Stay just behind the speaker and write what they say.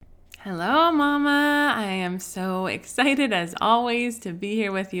Hello, Mama. I am so excited as always to be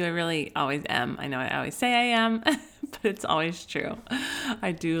here with you. I really always am. I know I always say I am, but it's always true.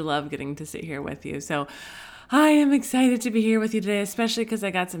 I do love getting to sit here with you. So I am excited to be here with you today, especially because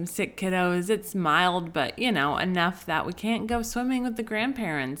I got some sick kiddos. It's mild, but enough that we can't go swimming with the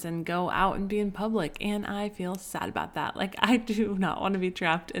grandparents and go out and be in public. And I feel sad about that. Like, I do not want to be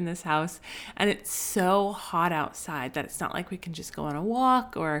trapped in this house. And it's so hot outside that it's not like we can just go on a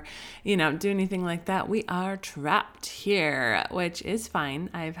walk or, do anything like that. We are trapped here, which is fine.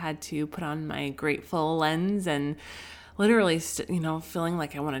 I've had to put on my grateful lens and literally, feeling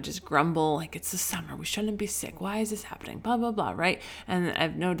like I want to just grumble, like it's the summer, we shouldn't be sick. Why is this happening? Blah, blah, blah, right? And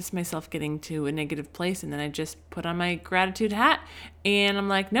I've noticed myself getting to a negative place, and then I just put on my gratitude hat, and I'm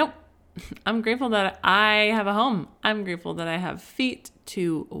like, nope, I'm grateful that I have a home. I'm grateful that I have feet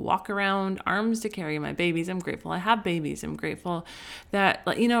to walk around, arms to carry my babies. I'm grateful I have babies. I'm grateful that,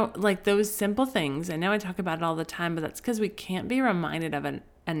 like those simple things. I know I talk about it all the time, but that's because we can't be reminded of it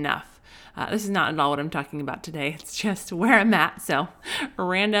enough. This is not at all what I'm talking about today. It's just where I'm at. So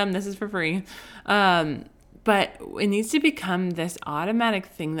random, this is for free. But it needs to become this automatic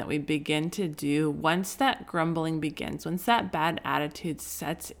thing that we begin to do once that grumbling begins, once that bad attitude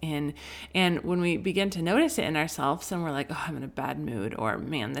sets in. And when we begin to notice it in ourselves and we're like, oh, I'm in a bad mood, or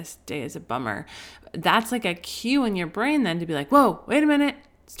man, this day is a bummer. That's like a cue in your brain then to be like, whoa, wait a minute,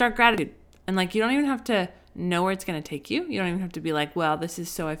 start gratitude. And like, you don't even have to know where it's going to take you. You don't even have to be like, well, this is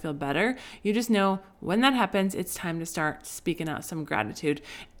so I feel better. You just know when that happens, it's time to start speaking out some gratitude.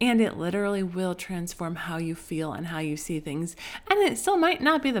 And it literally will transform how you feel and how you see things. And it still might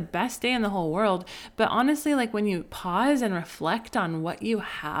not be the best day in the whole world. But honestly, like when you pause and reflect on what you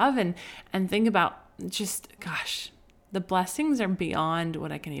have and think about just, gosh, the blessings are beyond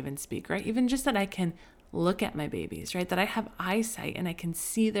what I can even speak, right? Even just that I can look at my babies, right? That I have eyesight and I can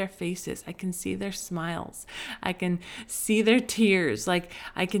see their faces. I can see their smiles. I can see their tears. Like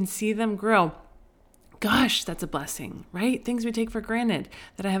I can see them grow. Gosh, that's a blessing, right? Things we take for granted,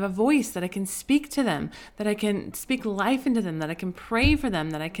 that I have a voice, that I can speak to them, that I can speak life into them, that I can pray for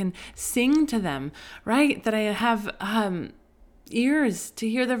them, that I can sing to them, right? That I have, ears to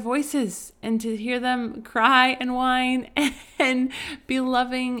hear their voices and to hear them cry and whine and be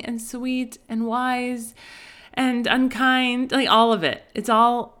loving and sweet and wise and unkind, like all of it. It's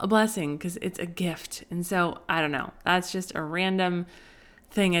all a blessing because it's a gift. And so I don't know, that's just a random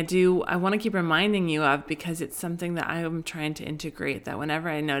thing I want to keep reminding you of, because it's something that I am trying to integrate, that whenever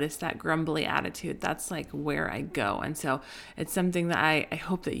I notice that grumbly attitude, that's like where I go. And so it's something that I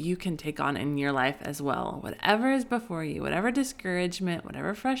hope that you can take on in your life as well. Whatever is before you, whatever discouragement,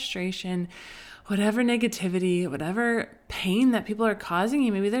 whatever frustration, whatever negativity, whatever pain that people are causing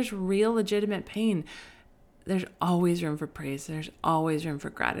you, maybe there's real legitimate pain. There's always room for praise. There's always room for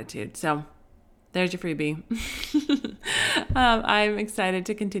gratitude. So there's your freebie. I'm excited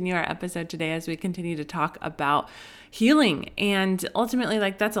to continue our episode today as we continue to talk about healing. And ultimately,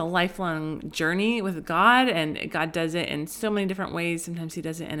 like, that's a lifelong journey with God, and God does it in so many different ways. Sometimes he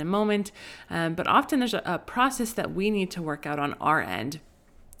does it in a moment, but often there's a process that we need to work out on our end.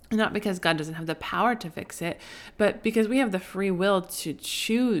 Not because God doesn't have the power to fix it, but because we have the free will to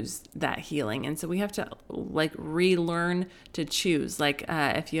choose that healing. And so we have to like relearn to choose. Like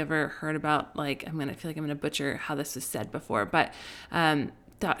if you ever heard about, like, I feel like I'm going to butcher how this was said before, but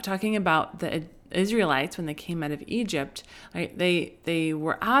talking about the Israelites when they came out of Egypt, right? They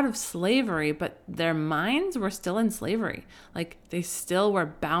were out of slavery, but their minds were still in slavery. Like they still were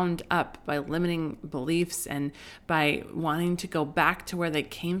bound up by limiting beliefs and by wanting to go back to where they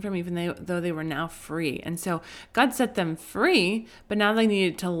came from, even though they were now free. And so God set them free, but now they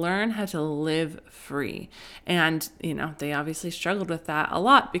needed to learn how to live free. And, they obviously struggled with that a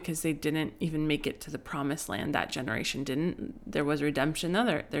lot because they didn't even make it to the promised land. That generation didn't. There was redemption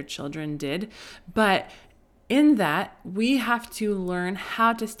though, their children did. But in that, we have to learn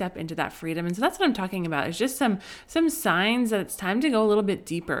how to step into that freedom. And so that's what I'm talking about, is just some signs that it's time to go a little bit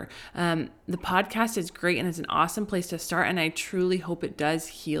deeper. The podcast is great and it's an awesome place to start. And I truly hope it does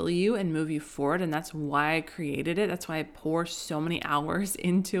heal you and move you forward. And that's why I created it. That's why I pour so many hours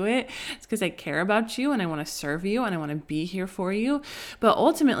into it. It's because I care about you and I want to serve you and I want to be here for you. But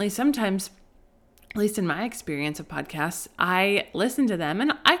ultimately, sometimes, at least in my experience of podcasts, I listen to them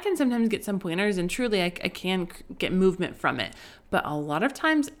and I can sometimes get some pointers, and truly I can get movement from it. But a lot of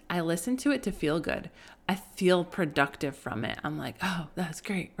times I listen to it to feel good. I feel productive from it. I'm like, oh, that's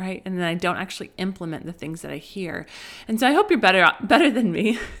great, right? And then I don't actually implement the things that I hear. And so I hope you're better than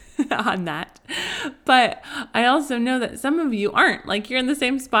me on that. But I also know that some of you aren't, like you're in the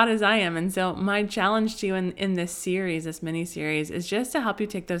same spot as I am. And so my challenge to you in this series, this mini series, is just to help you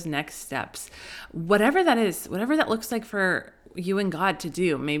take those next steps, whatever that is, whatever that looks like for you and God to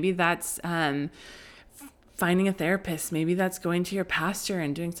do. Maybe that's finding a therapist. Maybe that's going to your pastor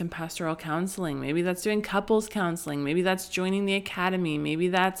and doing some pastoral counseling. Maybe that's doing couples counseling. Maybe that's joining the academy. Maybe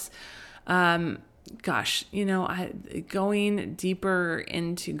that's going deeper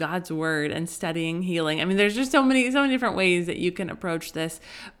into God's word and studying healing. I mean, there's just so many different ways that you can approach this,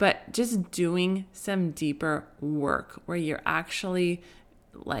 but just doing some deeper work where you're actually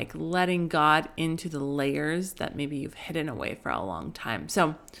like letting God into the layers that maybe you've hidden away for a long time.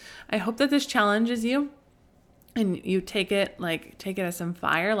 So I hope that this challenges you and you take it as some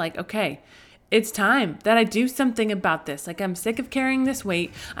fire, like, okay, it's time that I do something about this. Like, I'm sick of carrying this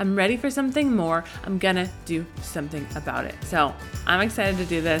weight. I'm ready for something more. I'm gonna do something about it. So I'm excited to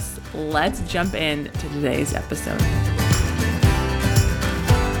do this. Let's jump into today's episode.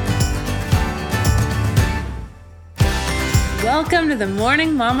 Welcome to the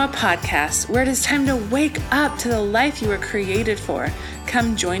Morning Mama podcast, where it is time to wake up to the life you were created for.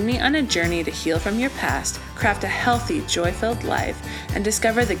 Come join me on a journey to heal from your past, craft a healthy, joy-filled life, and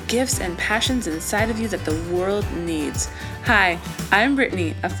discover the gifts and passions inside of you that the world needs. Hi, I'm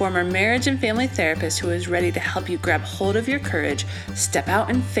Brittany, a former marriage and family therapist who is ready to help you grab hold of your courage, step out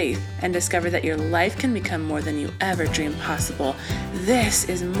in faith, and discover that your life can become more than you ever dreamed possible. This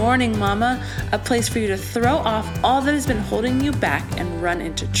is Morning Mama, a place for you to throw off all that has been holding you back and run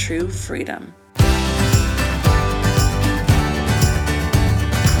into true freedom.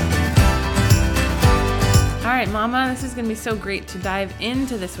 All right, Mama, this is going to be so great to dive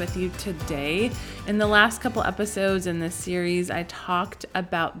into this with you today. In the last couple episodes in this series, I talked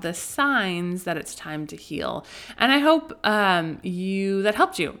about the signs that it's time to heal. And I hope that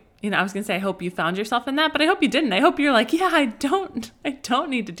helped you. I was going to say, I hope you found yourself in that, but I hope you didn't. I hope you're like, yeah, I don't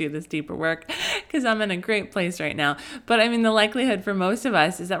need to do this deeper work because I'm in a great place right now. But I mean, the likelihood for most of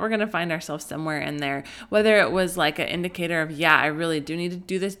us is that we're going to find ourselves somewhere in there, whether it was like an indicator of, yeah, I really do need to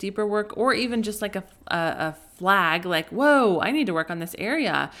do this deeper work, or even just like a flag, like, whoa, I need to work on this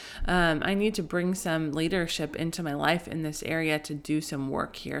area. I need to bring some leadership into my life in this area to do some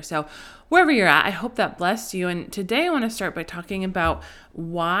work here. So wherever you're at, I hope that blessed you. And today I want to start by talking about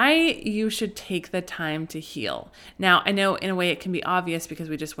why you should take the time to heal. Now, I know in a way it can be obvious because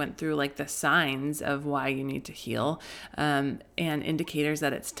we just went through like the signs of why you need to heal and indicators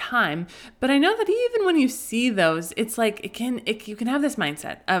that it's time. But I know that even when you see those, it's like you can have this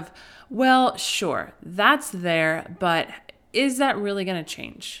mindset of, well, sure, that's there, but is that really going to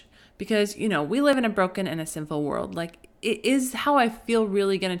change? Because, we live in a broken and a sinful world. Like, is how I feel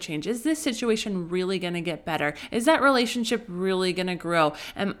really going to change? Is this situation really going to get better? Is that relationship really going to grow?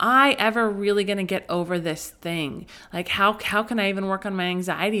 Am I ever really going to get over this thing? Like, how can I even work on my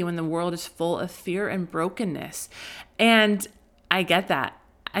anxiety when the world is full of fear and brokenness? And I get that.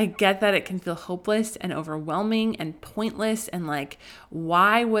 I get that it can feel hopeless and overwhelming and pointless, and like,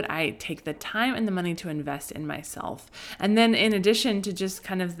 why would I take the time and the money to invest in myself? And then in addition to just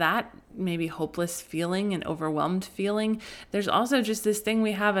kind of that maybe hopeless feeling and overwhelmed feeling, there's also just this thing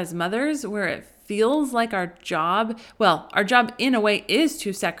we have as mothers where it feels like our job in a way is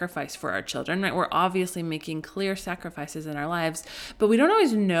to sacrifice for our children, right? We're obviously making clear sacrifices in our lives, but we don't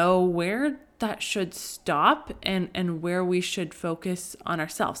always know where that should stop and where we should focus on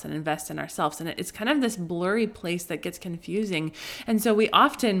ourselves and invest in ourselves. And it's kind of this blurry place that gets confusing. And so we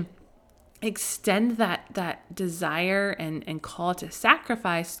often extend that desire and call to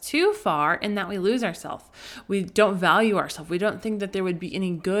sacrifice too far, in that we lose ourselves. We don't value ourselves. We don't think that there would be any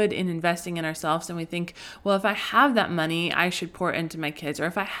good in investing in ourselves. And we think, well, if I have that money, I should pour it into my kids. Or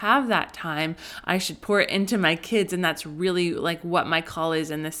if I have that time, I should pour it into my kids. And that's really like what my call is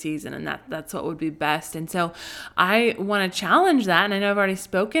in this season. And that's what would be best. And so I want to challenge that. And I know I've already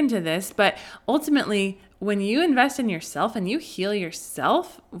spoken to this, but ultimately, when you invest in yourself and you heal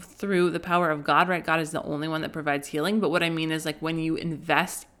yourself through the power of God, right? God is the only one that provides healing. But what I mean is, like, when you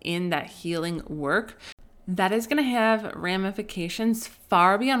invest in that healing work, that is going to have ramifications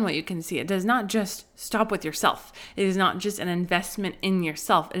far beyond what you can see. It does not just stop with yourself. It is not just an investment in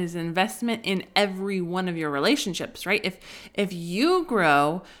yourself. It is an investment in every one of your relationships, right? If you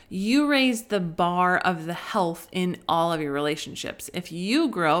grow, you raise the bar of the health in all of your relationships. If you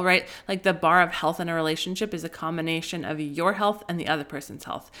grow, right, like the bar of health in a relationship is a combination of your health and the other person's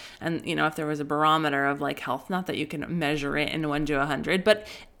health. And, if there was a barometer of like health, not that you can measure it in 1 to 100, but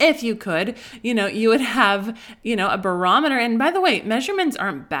if you could, you would have, a barometer. And by the way, measurements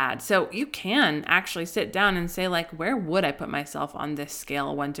aren't bad. So you can actually sit down and say, like, where would I put myself on this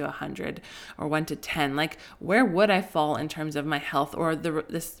scale, 1 to 100 or 1 to 10? Like, where would I fall in terms of my health or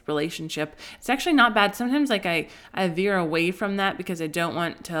this relationship? It's actually not bad. Sometimes like I veer away from that because I don't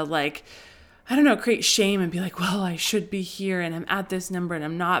want to create shame and be like, well, I should be here and I'm at this number and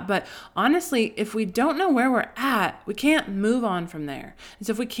I'm not. But honestly, if we don't know where we're at, we can't move on from there. And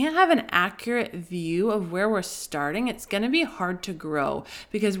so if we can't have an accurate view of where we're starting, it's going to be hard to grow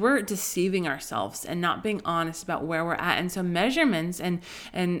because we're deceiving ourselves and not being honest about where we're at. And so measurements and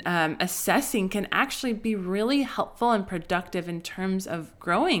assessing can actually be really helpful and productive in terms of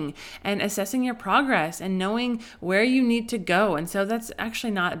growing and assessing your progress and knowing where you need to go. And so that's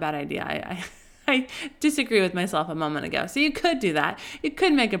actually not a bad idea. I disagree with myself a moment ago. So you could do that. You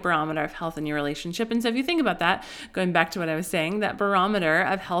could make a barometer of health in your relationship. And so if you think about that, going back to what I was saying, that barometer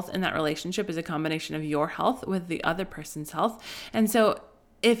of health in that relationship is a combination of your health with the other person's health. And so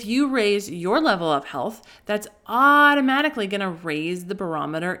if you raise your level of health, that's automatically going to raise the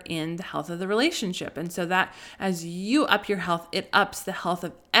barometer in the health of the relationship. And so that as you up your health, it ups the health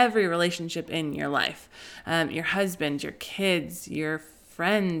of every relationship in your life. Your husband, your kids, your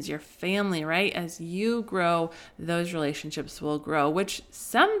friends, your family, right? As you grow, those relationships will grow, which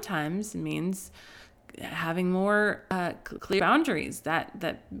sometimes means having more clear boundaries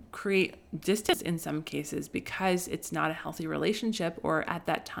that create distance in some cases because it's not a healthy relationship, or at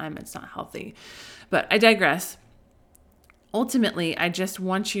that time it's not healthy. But I digress. Ultimately, I just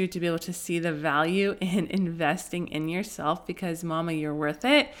want you to be able to see the value in investing in yourself because, mama, you're worth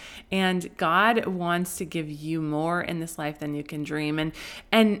it. And God wants to give you more in this life than you can dream.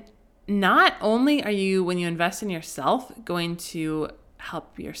 And not only are you, when you invest in yourself, going to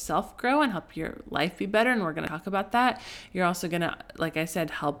help yourself grow and help your life be better, and we're going to talk about that. You're also going to, like I said,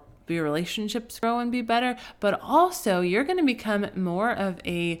 help your relationships grow and be better, but also you're going to become more of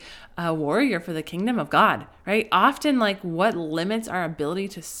a warrior for the kingdom of God, right? Often, like, what limits our ability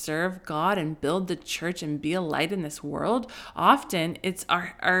to serve God and build the church and be a light in this world? Often it's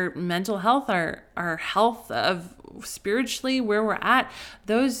our mental health, our health of spiritually, where we're at,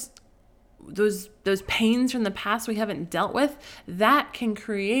 those pains from the past we haven't dealt with, that can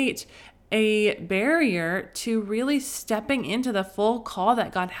create a barrier to really stepping into the full call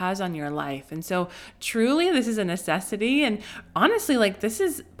that God has on your life. And so truly, this is a necessity. And honestly, like, this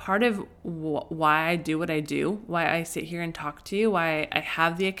is part of why I do what I do, why I sit here and talk to you, why I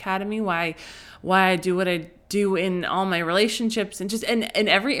have the academy, why I do what I do in all my relationships and just in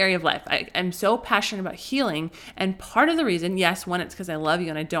every area of life. I'm so passionate about healing. And part of the reason, yes, one, it's because I love you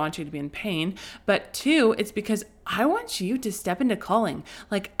and I don't want you to be in pain. But two, it's because I want you to step into calling.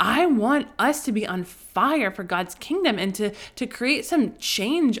 Like, I want us to be on fire for God's kingdom and to create some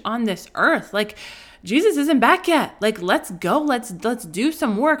change on this earth. Like, Jesus isn't back yet. Like, let's go. Let's do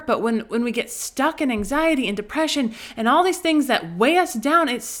some work. But when we get stuck in anxiety and depression and all these things that weigh us down,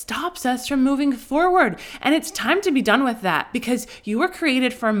 it stops us from moving forward. And it's time to be done with that because you were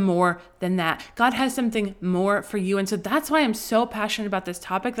created for more than that. God has something more for you. And so that's why I'm so passionate about this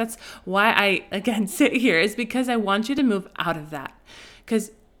topic. That's why I, again, sit here, is because I want you to move out of that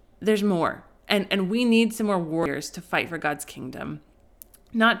because there's more. And we need some more warriors to fight for God's kingdom.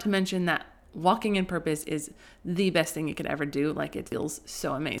 Not to mention that walking in purpose is the best thing you could ever do. Like, it feels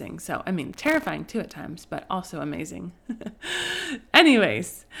so amazing. So, I mean, terrifying too at times, but also amazing.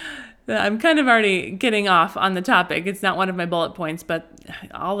 Anyways, I'm kind of already getting off on the topic. It's not one of my bullet points, but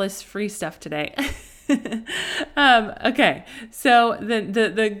all this free stuff today. Okay. So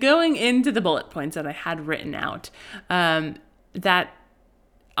the going into the bullet points that I had written out, that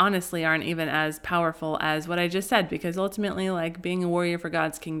honestly aren't even as powerful as what I just said, because ultimately, like, being a warrior for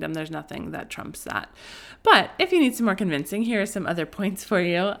God's kingdom, there's nothing that trumps that. But if you need some more convincing, here are some other points for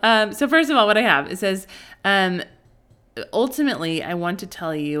you. So first of all, what I have, it says, ultimately, I want to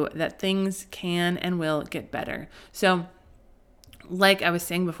tell you that things can and will get better. So like I was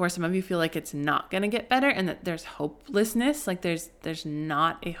saying before, some of you feel like it's not going to get better and that there's hopelessness. Like there's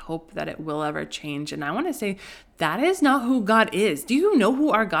not a hope that it will ever change. And I want to say that is not who God is. Do you know who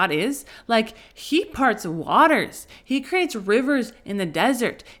our God is? Like he parts waters. He creates rivers in the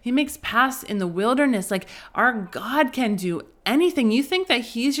desert. He makes paths in the wilderness. Like our God can do anything. You think that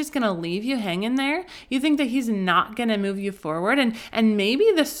he's just going to leave you hanging there? You think that he's not going to move you forward? And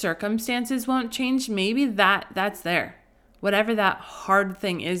maybe the circumstances won't change. Maybe that's there. Whatever that hard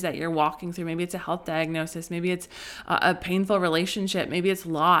thing is that you're walking through, maybe it's a health diagnosis, maybe it's a painful relationship, maybe it's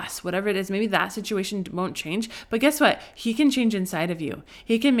loss, whatever it is, maybe that situation won't change. But guess what? He can change inside of you.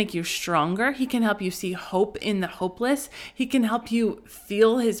 He can make you stronger. He can help you see hope in the hopeless. He can help you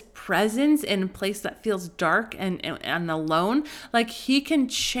feel his presence in a place that feels dark and alone. Like he can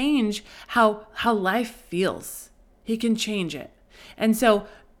change how life feels. He can change it. And so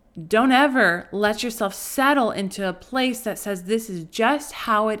don't ever let yourself settle into a place that says this is just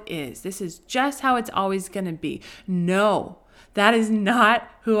how it is. This is just how it's always going to be. No, that is not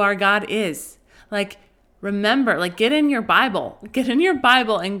who our God is. Like, remember, like get in your Bible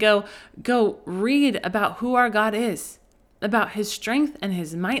and go read about who our God is, about his strength and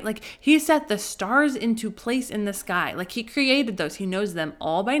his might. Like he set the stars into place in the sky. Like he created those. He knows them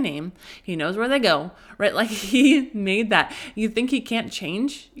all by name. He knows where they go, right? Like he made that. You think he can't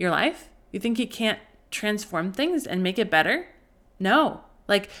change your life? You think he can't transform things and make it better? No.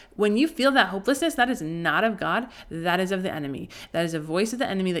 Like when you feel that hopelessness, that is not of God. That is of the enemy. That is a voice of the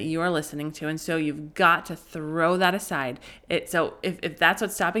enemy that you are listening to. And so you've got to throw that aside. So if that's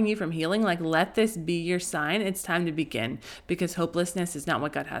what's stopping you from healing, like let this be your sign. It's time to begin, because hopelessness is not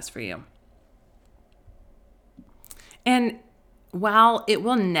what God has for you. And while it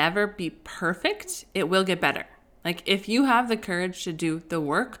will never be perfect, it will get better. Like if you have the courage to do the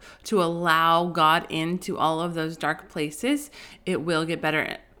work, to allow God into all of those dark places, it will get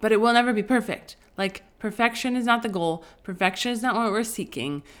better, but it will never be perfect. Like perfection is not the goal. Perfection is not what we're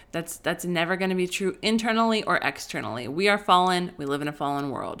seeking. That's never going to be true internally or externally. We are fallen. We live in a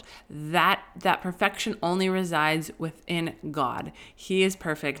fallen world. That perfection only resides within God. He is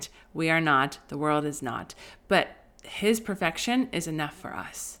perfect. We are not. The world is not. But his perfection is enough for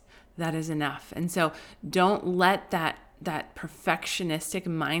us. That is enough. And so don't let that perfectionistic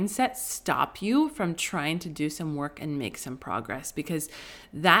mindset stop you from trying to do some work and make some progress, because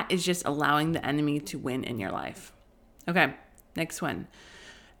that is just allowing the enemy to win in your life. Okay, next one.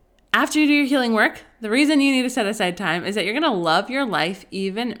 After you do your healing work, the reason you need to set aside time is that you're going to love your life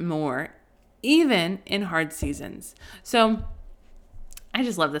even more, even in hard seasons. So I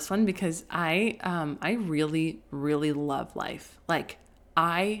just love this one because I really, really love life. Like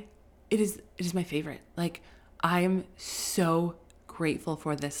it is my favorite. Like I am so grateful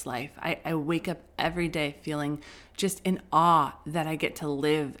for this life. I wake up every day feeling just in awe that I get to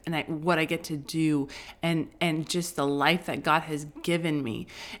live and what I get to do and just the life that God has given me.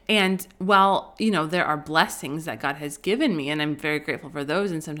 And while, there are blessings that God has given me, and I'm very grateful for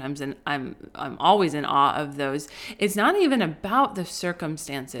those, and sometimes I'm always in awe of those, it's not even about the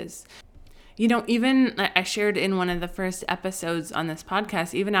circumstances. Even I shared in one of the first episodes on this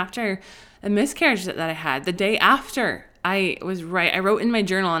podcast, even after a miscarriage that I had, the day after I wrote in my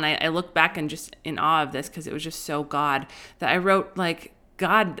journal, and I look back and just in awe of this because it was just so God, that I wrote like,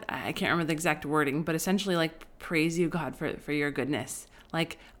 God, I can't remember the exact wording, but essentially like, praise you, God, for your goodness.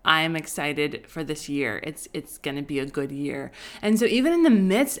 Like I am excited for this year. It's going to be a good year. And so even in the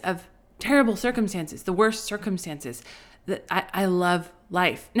midst of terrible circumstances, the worst circumstances, that I love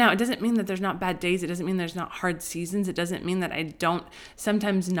life. Now, it doesn't mean that there's not bad days. It doesn't mean there's not hard seasons. It doesn't mean that I don't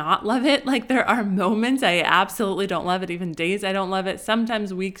sometimes not love it. Like there are moments I absolutely don't love it, even days I don't love it,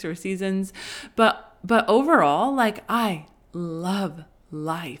 sometimes weeks or seasons. But overall, like I love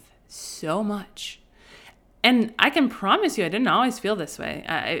life so much. And I can promise you, I didn't always feel this way.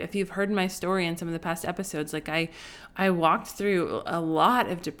 If you've heard my story in some of the past episodes, like I walked through a lot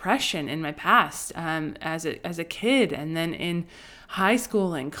of depression in my past as a kid, and then in high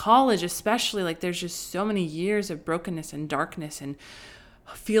school and college especially. Like there's just so many years of brokenness and darkness and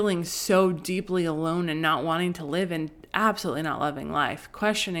feeling so deeply alone and not wanting to live and absolutely not loving life,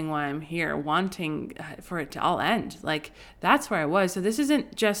 questioning why I'm here, wanting for it to all end. Like that's where I was. So this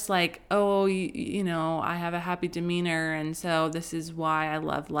isn't just like, oh, I have a happy demeanor and so this is why I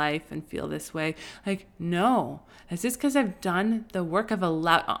love life and feel this way. Like, no, this is because I've done the work of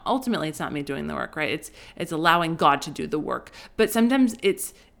ultimately it's not me doing the work, right? It's allowing God to do the work. But sometimes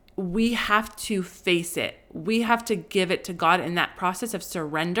we have to face it. We have to give it to God. In that process of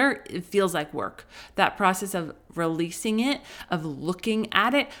surrender, it feels like work. That process of releasing it, of looking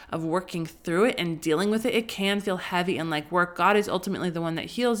at it, of working through it and dealing with it, it can feel heavy and like work. God is ultimately the one that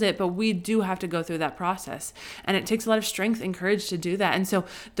heals it, but we do have to go through that process. And it takes a lot of strength and courage to do that. And so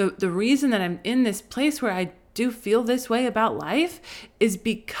the reason that I'm in this place where I do feel this way about life is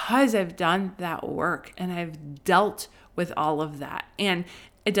because I've done that work and I've dealt with all of that. And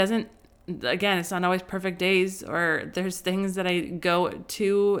it doesn't, again, it's not always perfect days, or there's things that I go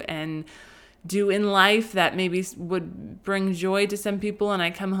to and do in life that maybe would bring joy to some people, and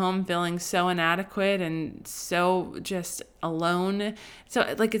I come home feeling so inadequate and so just alone.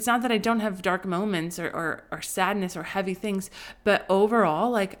 So like, it's not that I don't have dark moments or sadness or heavy things, but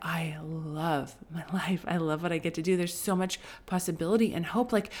overall, like, I love my life. I love what I get to do. There's so much possibility and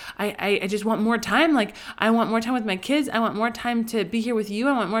hope. Like I just want more time. Like, I want more time with my kids. I want more time to be here with you.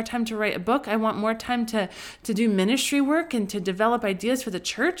 I want more time to write a book. I want more time to do ministry work and to develop ideas for the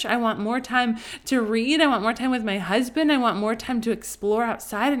church. I want more time to read. I want more time with my husband. I want more time to explore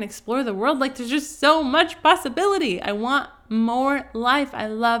outside and explore the world. Like, there's just so much possibility. I want more life. I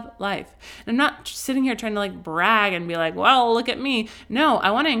love life. And I'm not sitting here trying to like brag and be like, well, look at me. No,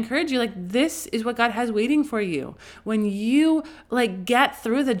 I want to encourage you. Like, this is what God has waiting for you. When you like get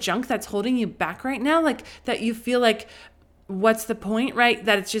through the junk that's holding you back right now, like that you feel like, what's the point, right?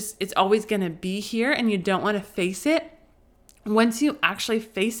 That it's always going to be here and you don't want to face it. Once you actually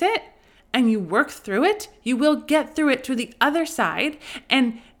face it and you work through it, you will get through it to the other side.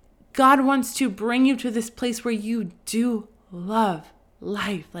 And God wants to bring you to this place where you do love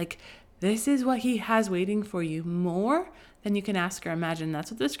life. Like, this is what he has waiting for you, more than you can ask or imagine.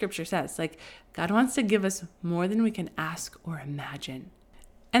 That's what the scripture says. Like, God wants to give us more than we can ask or imagine.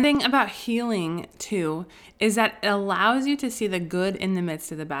 And the thing about healing too is that it allows you to see the good in the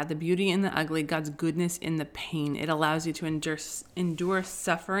midst of the bad, the beauty in the ugly, God's goodness in the pain. It allows you to endure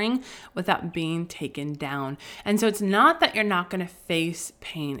suffering without being taken down. And so it's not that you're not going to face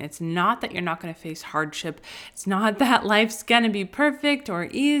pain. It's not that you're not going to face hardship. It's not that life's going to be perfect or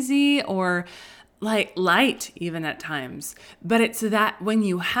easy or like light even at times, but it's that when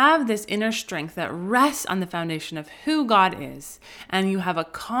you have this inner strength that rests on the foundation of who God is, and you have a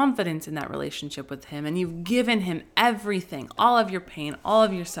confidence in that relationship with him, and you've given him everything, all of your pain, all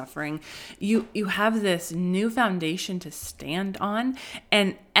of your suffering, you have this new foundation to stand on,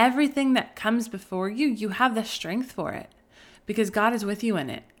 and everything that comes before you, you have the strength for it because God is with you in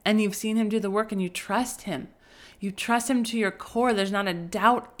it, and you've seen him do the work, and you trust him. You trust him to your core. There's not a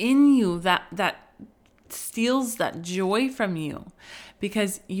doubt in you that steals that joy from you,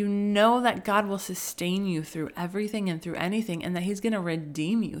 because you know that God will sustain you through everything and through anything, and that he's going to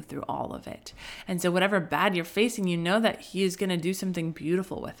redeem you through all of it. And so whatever bad you're facing, you know that he is going to do something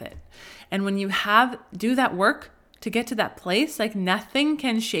beautiful with it. And when you do that work to get to that place, like, nothing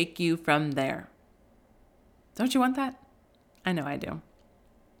can shake you from there. Don't you want that? I know I do.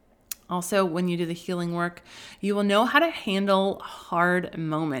 Also, when you do the healing work, you will know how to handle hard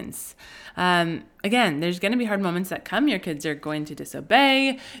moments. Again, there's going to be hard moments that come. Your kids are going to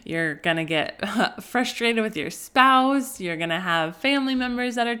disobey. You're going to get frustrated with your spouse. You're going to have family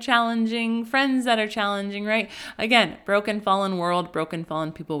members that are challenging, friends that are challenging, right? Again, broken, fallen world, broken,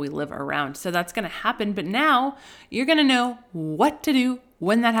 fallen people we live around. So that's going to happen. But now you're going to know what to do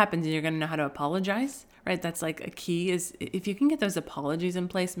when that happens, and you're going to know how to apologize. Right? That's like a key, is if you can get those apologies in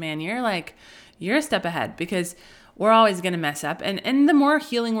place, man, you're a step ahead, because we're always going to mess up. And the more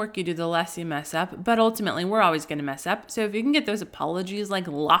healing work you do, the less you mess up. But ultimately, we're always going to mess up. So if you can get those apologies like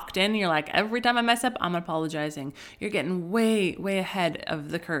locked in, you're like, every time I mess up, I'm apologizing. You're getting way, way ahead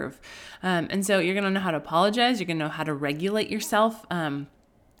of the curve. And so you're going to know how to apologize. You're going to know how to regulate yourself.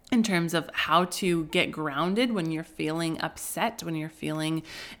 In terms of how to get grounded when you're feeling upset, when you're feeling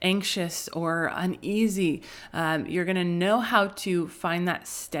anxious or uneasy. You're going to know how to find that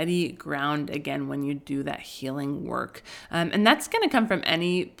steady ground again when you do that healing work. And that's going to come from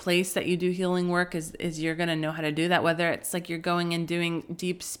any place that you do healing work, is you're going to know how to do that, whether it's like you're going and doing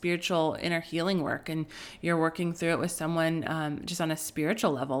deep spiritual inner healing work and you're working through it with someone just on a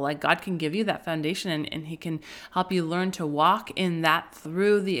spiritual level. Like, God can give you that foundation, and he can help you learn to walk in that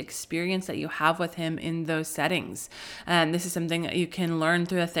through the experience that you have with him in those settings. And this is something that you can learn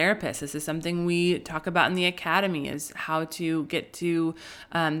through a therapist. This is something we talk about in the academy, is how to get to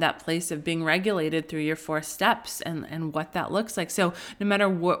that place of being regulated through your 4 steps and what that looks like. So no matter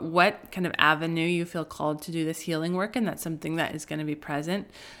what kind of avenue you feel called to do this healing work, and that's something that is going to be present,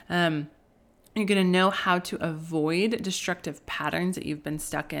 You're going to know how to avoid destructive patterns that you've been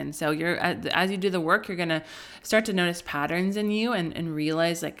stuck in. So as you do the work, you're going to start to notice patterns in you and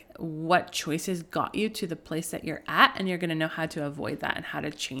realize like what choices got you to the place that you're at. And you're going to know how to avoid that and how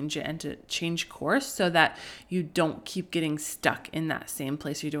to change it and to change course so that you don't keep getting stuck in that same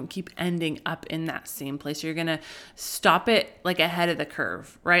place. You don't keep ending up in that same place. You're going to stop it like ahead of the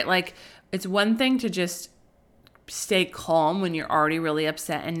curve, right? Like it's one thing to just stay calm when you're already really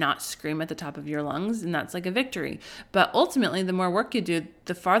upset and not scream at the top of your lungs, and that's like a victory. But ultimately, the more work you do,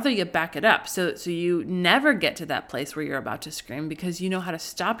 the farther you back it up. So you never get to that place where you're about to scream because you know how to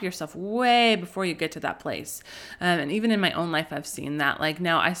stop yourself way before you get to that place. And even in my own life, I've seen that. Like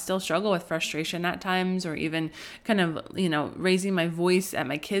now, I still struggle with frustration at times, or even kind of, raising my voice at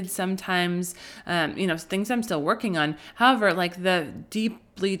my kids sometimes, things I'm still working on. However, like the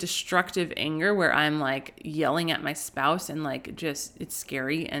deeply destructive anger where I'm like yelling at my spouse and like just it's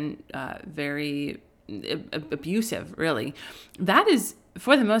scary and very abusive, really, that is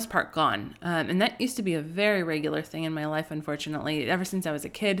for the most part gone. And that used to be a very regular thing in my life, unfortunately, ever since I was a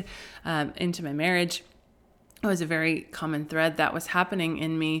kid, into my marriage. It was a very common thread that was happening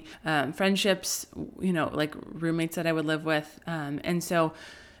in me, friendships, like roommates that I would live with. And so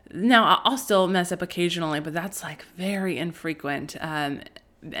now I'll still mess up occasionally, but that's like very infrequent.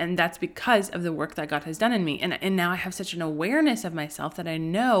 And that's because of the work that God has done in me. And now I have such an awareness of myself that I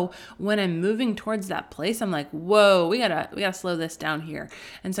know when I'm moving towards that place, I'm like, whoa, we gotta slow this down here.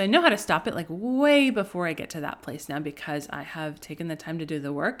 And so I know how to stop it like way before I get to that place now, because I have taken the time to do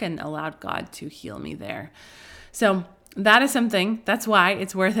the work and allowed God to heal me there. So that is something, that's why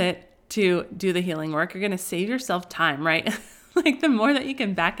it's worth it to do the healing work. You're going to save yourself time, right? Like the more that you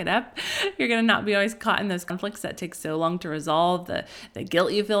can back it up, you're going to not be always caught in those conflicts that take so long to resolve, the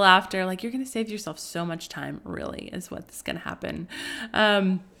guilt you feel after. Like you're going to save yourself so much time, really, is what's going to happen.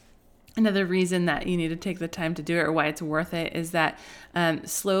 Another reason that you need to take the time to do it, or why it's worth it, is that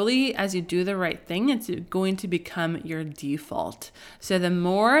slowly as you do the right thing, it's going to become your default. So the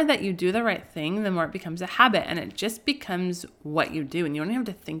more that you do the right thing, the more it becomes a habit, and it just becomes what you do, and you don't have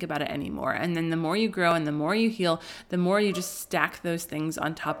to think about it anymore. And then the more you grow and the more you heal, the more you just stack those things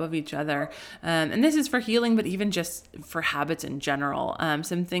on top of each other. And this is for healing, but even just for habits in general.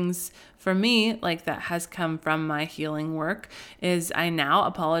 Some things for me, like that has come from my healing work, is I now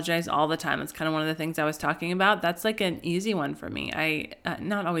apologize all the time. It's kind of one of the things I was talking about. That's like an easy one for me.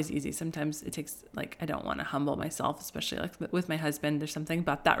 Not always easy. Sometimes it takes, like, I don't want to humble myself, especially like with my husband. There's something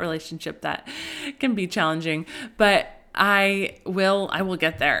about that relationship that can be challenging, but I will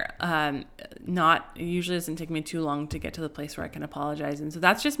get there. It usually doesn't take me too long to get to the place where I can apologize. And so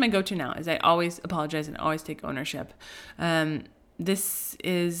that's just my go-to now, is I always apologize and always take ownership. This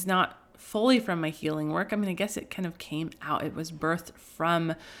is not fully from my healing work. I mean, I guess it kind of came out. It was birthed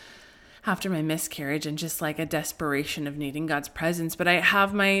from after my miscarriage and just like a desperation of needing God's presence. But I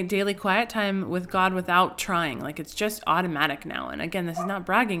have my daily quiet time with God without trying. Like it's just automatic now. And again, this is not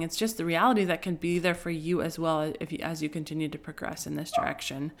bragging. It's just the reality that can be there for you as well as you continue to progress in this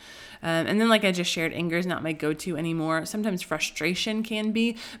direction. And then, like I just shared, anger is not my go-to anymore. Sometimes frustration can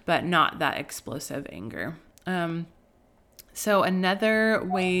be, but not that explosive anger. So another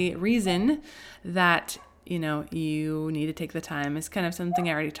reason that you need to take the time is kind of something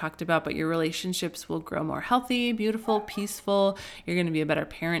I already talked about, but your relationships will grow more healthy, beautiful, peaceful. You're going to be a better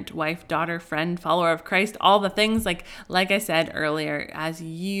parent, wife, daughter, friend, follower of Christ, all the things like I said earlier, as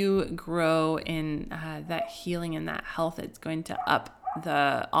you grow in that healing and that health, it's going to up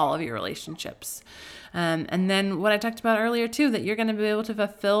all of your relationships. And then what I talked about earlier too, that you're going to be able to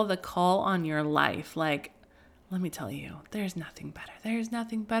fulfill the call on your life. Like, let me tell you, there's nothing better. There's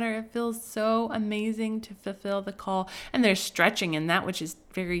nothing better. It feels so amazing to fulfill the call. And there's stretching in that, which is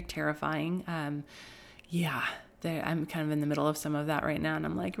very terrifying. I'm kind of in the middle of some of that right now. And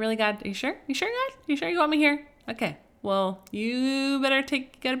I'm like, really, God, are you sure? You sure, God? You sure you want me here? Okay. Well, you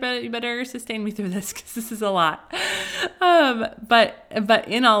better sustain me through this, because this is a lot. But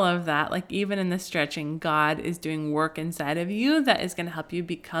in all of that, like even in the stretching, God is doing work inside of you that is going to help you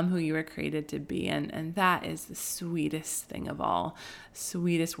become who you were created to be. And that is the sweetest thing of all,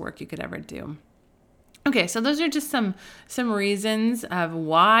 sweetest work you could ever do. Okay, so those are just some reasons of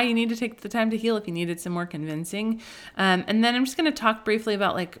why you need to take the time to heal if you needed some more convincing. And then I'm just going to talk briefly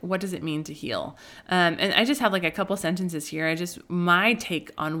about like, what does it mean to heal? And I just have like a couple sentences here. My take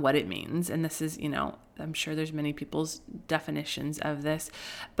on what it means. And this is, I'm sure there's many people's definitions of this.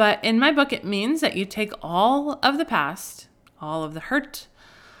 But in my book, it means that you take all of the past, all of the hurt,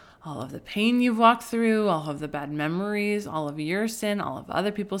 all of the pain you've walked through, all of the bad memories, all of your sin, all of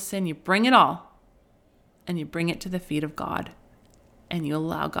other people's sin, you bring it all, and you bring it to the feet of God. and you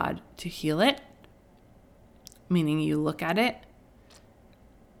allow God to heal it, meaning you look at it,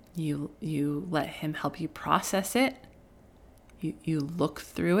 you let him help you process it, you look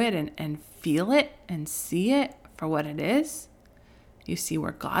through it and feel it and see it for what it is. You see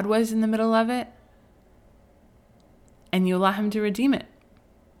where God was in the middle of it, and you allow him to redeem it.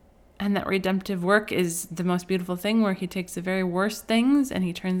 And that redemptive work is the most beautiful thing, where he takes the very worst things and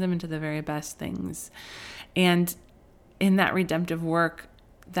he turns them into the very best things. And in that redemptive work,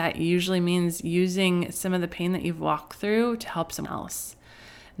 that usually means using some of the pain that you've walked through to help someone else.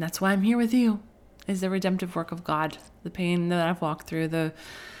 And that's why I'm here with you, is the redemptive work of God. The pain that I've walked through, the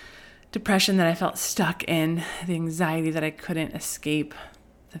depression that I felt stuck in, the anxiety that I couldn't escape,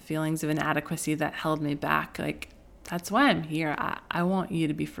 the feelings of inadequacy that held me back. Like, that's why I'm here. I want you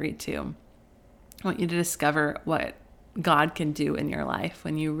to be free too. I want you to discover what God can do in your life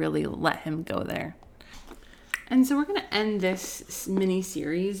when you really let him go there. And so we're going to end this mini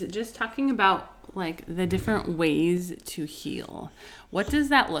series just talking about like the different ways to heal. What does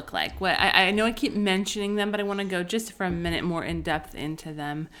that look like? What I know I keep mentioning them, but I want to go just for a minute more in depth into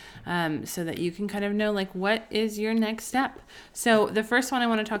them, so that you can kind of know like what is your next step. So the first one I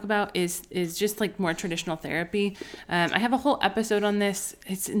want to talk about is just like more traditional therapy. I have a whole episode on this.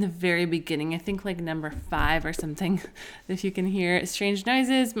 It's in the very beginning, I think like number 5 or something. If you can hear strange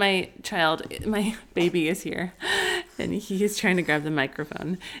noises, my baby is here, and he is trying to grab the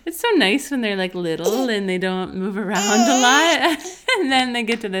microphone. It's so nice when they're like little and they don't move around a lot. And then they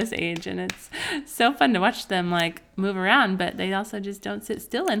get to this age and it's so fun to watch them like move around, but they also just don't sit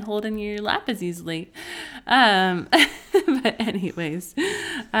still and hold in your lap as easily. But anyways,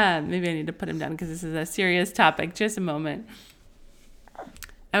 maybe I need to put him down because this is a serious topic. Just a moment.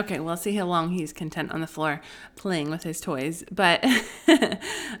 Okay, we'll see how long he's content on the floor playing with his toys. But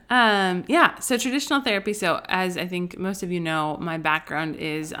so traditional therapy. So as I think most of you know, my background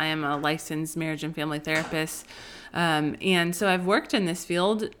is I am a licensed marriage and family therapist. And so I've worked in this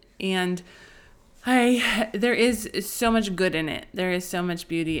field, and there is so much good in it. There is so much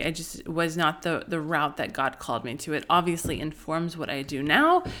beauty. I just was not the route that God called me to. It obviously informs what I do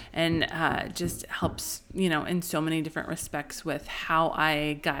now, and just helps, in so many different respects with how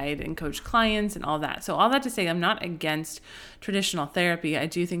I guide and coach clients and all that. So all that to say, I'm not against traditional therapy. I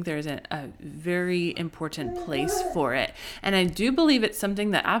do think there's a very important place for it. And I do believe it's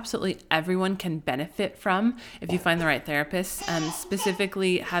something that absolutely everyone can benefit from if you find the right therapist.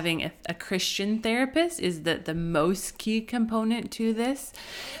 Specifically, having a Christian therapist is the most key component to this.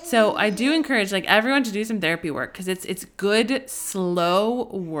 So I do encourage like everyone to do some therapy work, because it's good, slow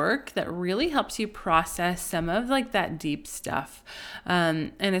work that really helps you process some of like that deep stuff.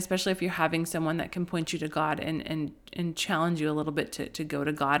 And especially if you're having someone that can point you to God and challenge you a little bit to go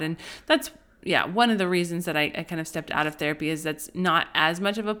to God. And that's one of the reasons that I kind of stepped out of therapy is that's not as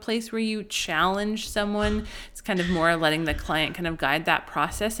much of a place where you challenge someone. It's kind of more letting the client kind of guide that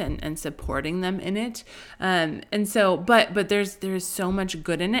process and supporting them in it. And so, but there's so much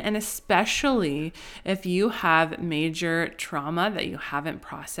good in it. And especially if you have major trauma that you haven't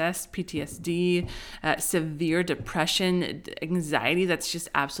processed, PTSD, severe depression, anxiety that's just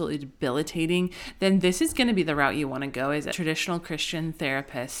absolutely debilitating, then this is going to be the route you want to go as a traditional Christian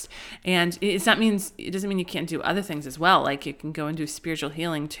therapist. And it doesn't mean you can't do other things as well. Like you can go and do spiritual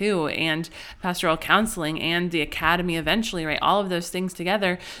healing too, and pastoral counseling and the academy eventually, right? All of those things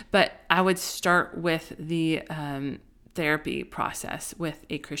together. But I would start with the therapy process with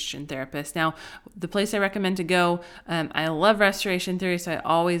a Christian therapist. Now, the place I recommend to go, I love restoration theory, so I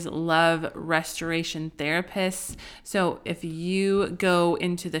always love restoration therapists. So if you go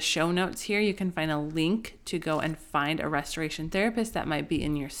into the show notes here, you can find a link to go and find a restoration therapist that might be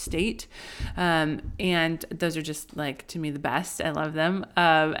in your state. And those are just like, to me, the best. I love them.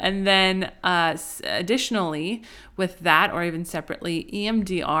 And then additionally, with that, or even separately,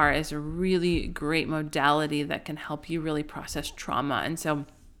 EMDR is a really great modality that can help you really process trauma. And so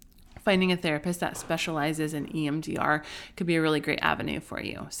finding a therapist that specializes in EMDR could be a really great avenue for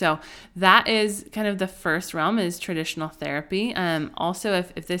you. So that is kind of the first realm, is traditional therapy. Also,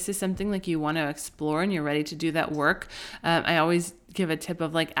 if this is something like you want to explore and you're ready to do that work, I always give a tip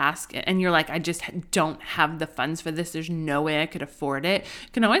of like ask, and you're like, I just don't have the funds for this, there's no way I could afford it.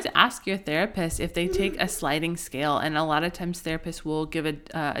 You can always ask your therapist if they take a sliding scale, and a lot of times therapists will give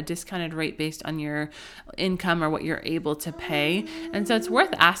a discounted rate based on your income or what you're able to pay. And so it's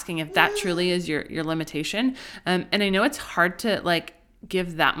worth asking if that truly is your limitation. And I know it's hard to like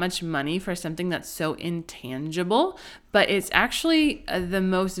give that much money for something that's so intangible, but it's actually the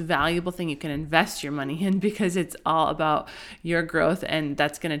most valuable thing you can invest your money in, because it's all about your growth, and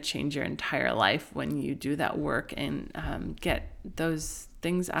that's going to change your entire life when you do that work and get those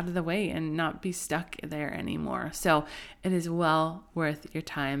things out of the way and not be stuck there anymore. So it is well worth your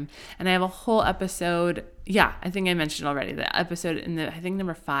time. And I have a whole episode. Yeah, I think I mentioned already the episode in I think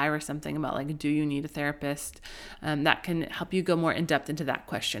number 5 or something about like, do you need a therapist? That can help you go more in depth into that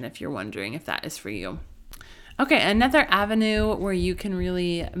question if you're wondering if that is for you. Okay, another avenue where you can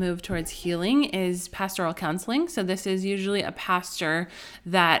really move towards healing is pastoral counseling. So this is usually a pastor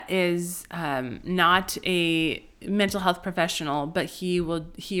that is not a mental health professional, but he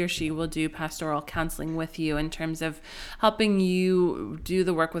or she will do pastoral counseling with you in terms of helping you do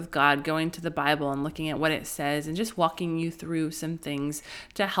the work with God, going to the Bible and looking at what it says, and just walking you through some things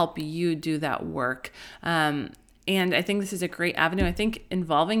to help you do that work. And I think this is a great avenue. I think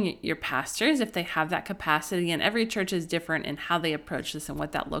involving your pastors, if they have that capacity, and every church is different in how they approach this and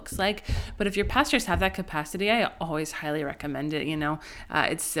what that looks like. But if your pastors have that capacity, I always highly recommend it.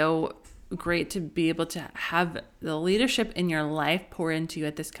 It's so great to be able to have the leadership in your life pour into you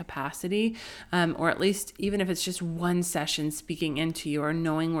at this capacity, or at least even if it's just one session speaking into you or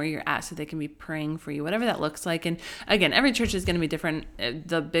knowing where you're at so they can be praying for you, whatever that looks like. And again, every church is going to be different.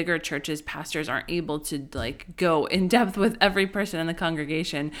 The bigger churches, pastors aren't able to like go in depth with every person in the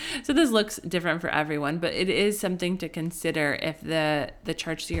congregation. So this looks different for everyone, but it is something to consider if the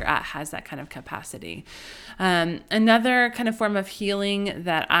church that you're at has that kind of capacity. Another kind of form of healing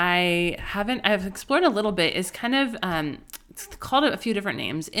that I've explored a little bit is kind of, it's called a few different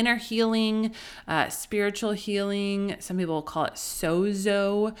names: inner healing, spiritual healing. Some people call it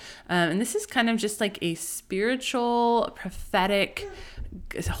sozo. And this is kind of just like a spiritual, prophetic,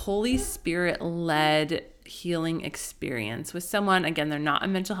 Holy Spirit led healing experience with someone. Again, they're not a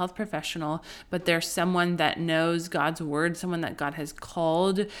mental health professional, but they're someone that knows God's word, someone that God has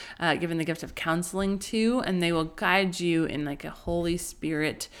called, given the gift of counseling to, and they will guide you in like a Holy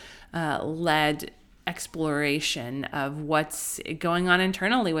Spirit led exploration of what's going on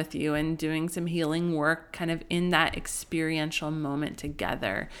internally with you, and doing some healing work kind of in that experiential moment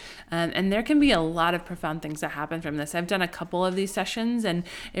together. And there can be a lot of profound things that happen from this. I've done a couple of these sessions, and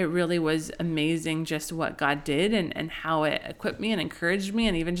it really was amazing just what God did and how it equipped me and encouraged me.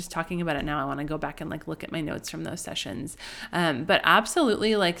 And even just talking about it now, I want to go back and like look at my notes from those sessions. But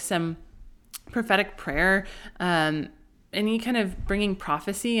absolutely, like some prophetic prayer, any kind of bringing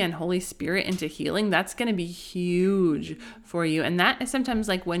prophecy and Holy Spirit into healing, that's going to be huge for you. And that is sometimes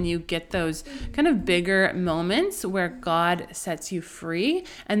like when you get those kind of bigger moments where God sets you free.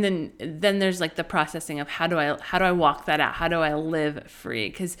 And then there's like the processing of how do I walk that out? How do I live free?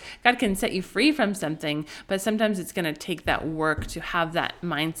 Because God can set you free from something, but sometimes it's going to take that work to have that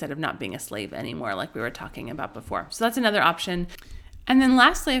mindset of not being a slave anymore, like we were talking about before. So that's another option. And then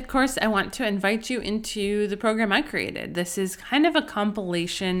lastly, of course, I want to invite you into the program I created. This is kind of a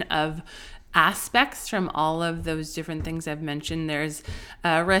compilation of aspects from all of those different things I've mentioned. There's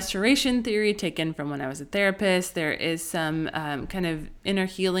a restoration theory taken from when I was a therapist. There is some kind of inner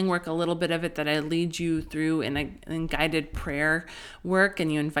healing work, a little bit of it that I lead you through in guided prayer work, and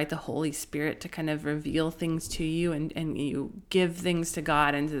you invite the Holy Spirit to kind of reveal things to you, and you give things to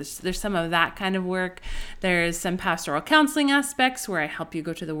God. And there's some of that kind of work. There's some pastoral counseling aspects where I help you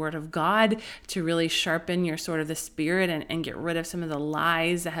go to the Word of God to really sharpen your sort of the spirit and get rid of some of the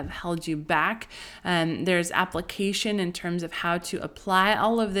lies that have held you back. There's application in terms of how to apply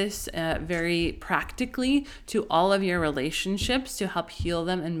all of this very practically to all of your relationships to help heal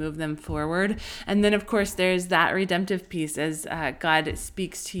them and move them forward. And then, of course, there's that redemptive piece as God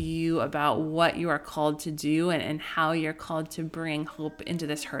speaks to you about what you are called to do and how you're called to bring hope into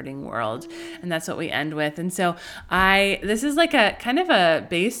this hurting world. And that's what we end with. And so this is like a kind of a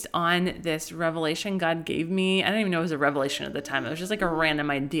based on this revelation God gave me. I don't even know it was a revelation at the time. It was just like a random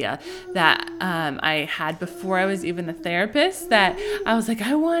idea that I had before I was even a therapist, that I was like,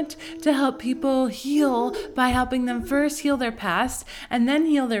 I want to help people heal by helping them first heal their past and then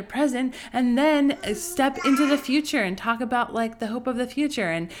heal their present and then step into the future and talk about like the hope of the future.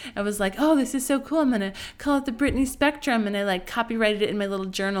 And I was like, oh, this is so cool. I'm going to call it the Brittany Spectrum. And I like copyrighted it in my little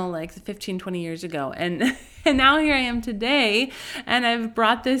journal like 15, 20 years ago. And now here I am today, and I've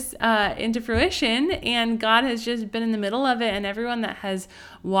brought this into fruition, and God has just been in the middle of it, and everyone that has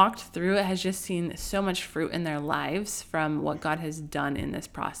walked through it has just seen so much fruit in their lives from what God has done in this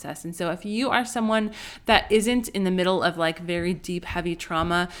process. And so if you are someone that isn't in the middle of like very deep, heavy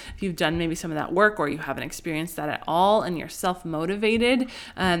trauma, if you've done maybe some of that work or you haven't experienced that at all and you're self-motivated,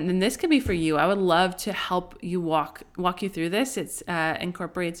 then this could be for you. I would love to help you walk you through this. It's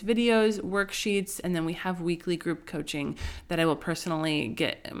incorporates videos, worksheets, and then we have weekly group coaching that I will personally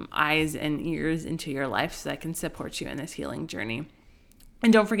get eyes and ears into your life so that I can support you in this healing journey.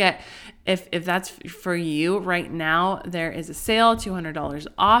 And don't forget, if that's for you right now, there is a sale, $200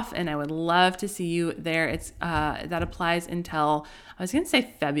 off, and I would love to see you there. It's that applies until, I was going to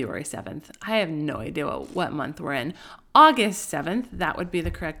say February 7th. I have no idea what month we're in. August 7th, that would be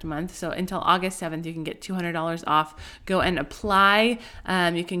the correct month. So until August 7th, you can get $200 off. Go and apply.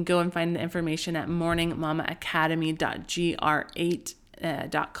 You can go and find the information at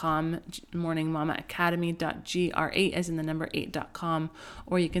morningmamaacademy.gr8.com, morningmamaacademy.gr8 as in the number 8.com,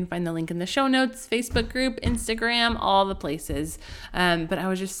 or you can find the link in the show notes, Facebook group, Instagram, all the places. But I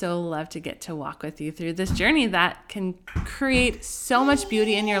would just so love to get to walk with you through this journey that can create so much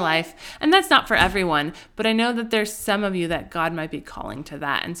beauty in your life. And that's not for everyone, but I know that there's some of you that God might be calling to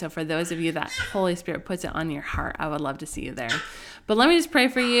that. And so for those of you that Holy Spirit puts it on your heart, I would love to see you there. But let me just pray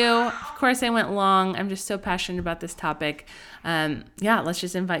for you. Of course, I went long. I'm just so passionate about this topic. Let's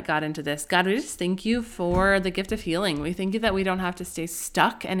just invite God into this. God, we just thank you for the gift of healing. We thank you that we don't have to stay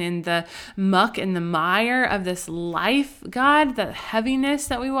stuck and in the muck and the mire of this life, God, the heaviness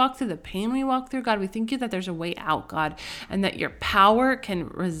that we walk through, the pain we walk through. God, we thank you that there's a way out, God, and that your power can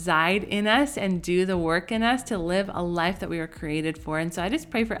reside in us and do the work in us to live a life that we were created for. And so I just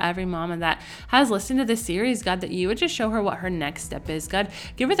pray for every mama that has listened to this series, God, that you would just show her what her next step is. God,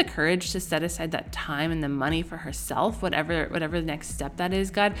 give her the courage to set aside that time and the money for herself, whatever the next step that is.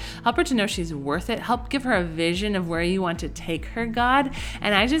 God, help her to know she's worth it. Help give her a vision of where you want to take her, God.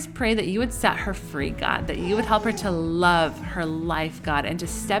 And I just pray that you would set her free, God, that you would help her to love her life, God, and to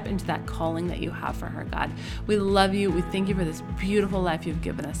step into that calling that you have for her, God. We love you. We thank you for this beautiful life you've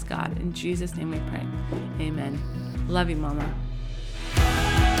given us, God. In Jesus' name we pray. Amen. Love you, Mama.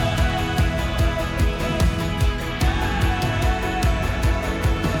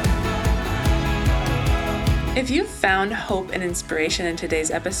 If you found hope and inspiration in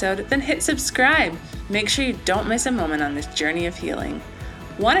today's episode, then hit subscribe. Make sure you don't miss a moment on this journey of healing.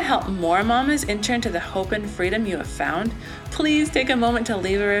 Want to help more mamas enter into the hope and freedom you have found? Please take a moment to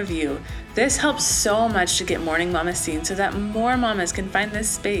leave a review. This helps so much to get Morning Mama seen so that more mamas can find this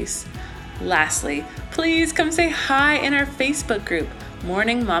space. Lastly, please come say hi in our Facebook group,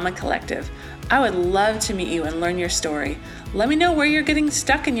 Morning Mama Collective. I would love to meet you and learn your story. Let me know where you're getting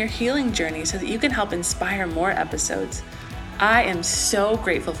stuck in your healing journey so that you can help inspire more episodes. I am so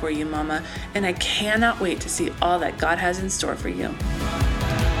grateful for you, Mama, and I cannot wait to see all that God has in store for you.